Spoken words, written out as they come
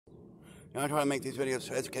I try to make these videos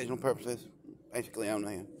for educational purposes, basically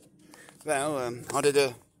only. Well, I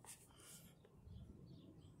did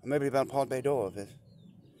maybe about pod bay door of this.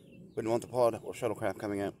 Wouldn't want the pod or shuttlecraft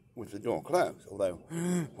coming out with the door closed, although,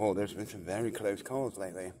 there's been some very close calls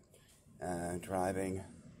lately. Driving,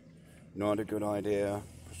 not a good idea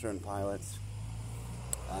for certain pilots.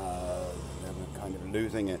 They were kind of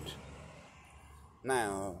losing it.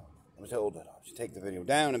 Now, I was told that I should take the video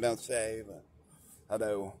down about save,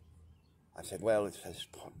 although I said, well, it says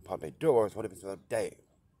pod bay doors, what if it's about Dave?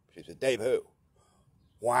 She said, Dave who?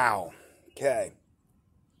 Wow, okay.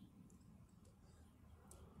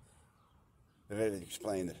 They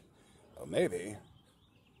explained that, well, maybe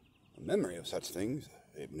a memory of such things,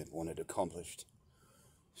 even if one had accomplished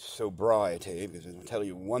sobriety, because I'll tell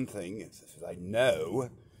you one thing, is I know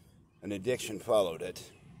an addiction followed it.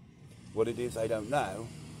 What it is, I don't know.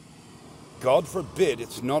 God forbid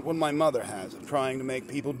it's not what my mother has of trying to make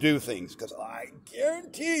people do things, because I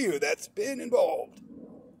guarantee you that's been involved.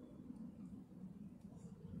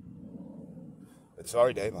 But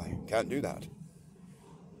sorry, Dave, I can't do that.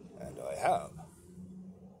 And I have.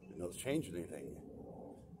 It will not change anything.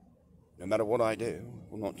 No matter what I do,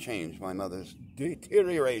 it will not change my mother's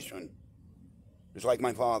deterioration. It's like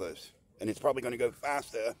my father's. And it's probably going to go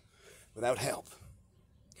faster without help.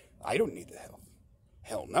 I don't need the help.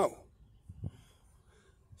 Hell no.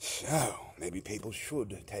 So, maybe people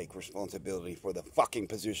should take responsibility for the fucking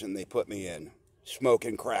position they put me in.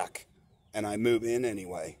 Smoking crack. And I move in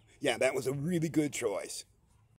anyway. Yeah, that was a really good choice.